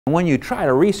When you try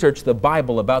to research the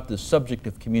Bible about the subject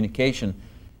of communication,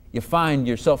 you find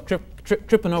yourself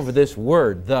tripping over this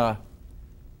word, the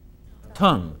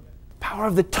tongue. Power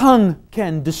of the tongue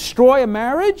can destroy a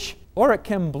marriage, or it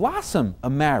can blossom a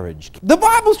marriage. The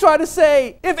Bible's trying to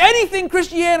say, if anything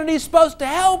Christianity is supposed to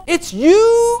help, it's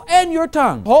you and your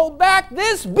tongue. Hold back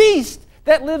this beast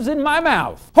that lives in my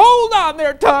mouth. Hold on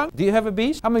there, tongue. Do you have a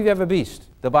beast? How many of you have a beast?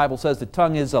 The Bible says the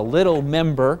tongue is a little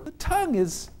member. The tongue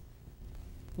is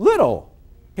little.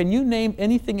 Can you name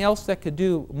anything else that could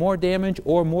do more damage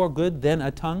or more good than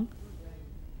a tongue?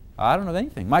 I don't know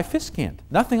anything. My fist can't.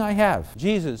 Nothing I have.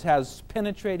 Jesus has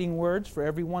penetrating words for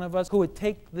every one of us who would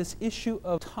take this issue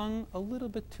of tongue a little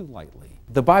bit too lightly.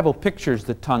 The Bible pictures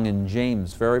the tongue in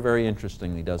James very, very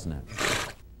interestingly, doesn't it?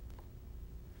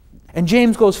 And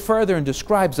James goes further and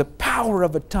describes the power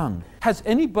of a tongue. Has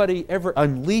anybody ever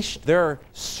unleashed their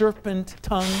serpent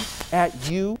tongue at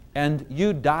you and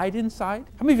you died inside?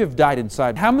 How many of you have died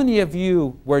inside? How many of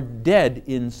you were dead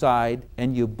inside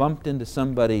and you bumped into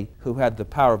somebody who had the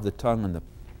power of the tongue?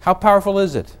 How powerful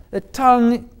is it? The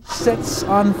tongue sets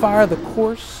on fire the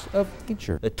course of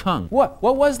nature. The tongue. What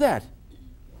was that?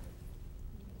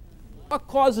 What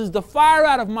causes the fire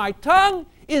out of my tongue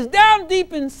is down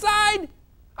deep inside.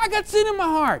 I got sin in my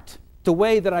heart. The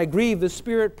way that I grieve the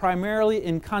Spirit primarily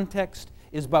in context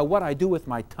is by what I do with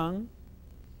my tongue.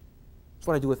 It's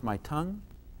what I do with my tongue.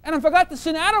 And if I got the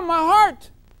sin out of my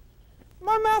heart,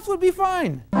 my mouth would be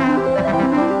fine. Hey,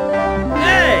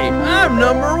 I'm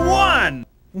number one.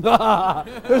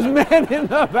 There's men in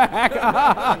the back.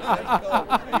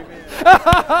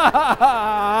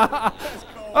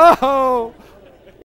 Oh.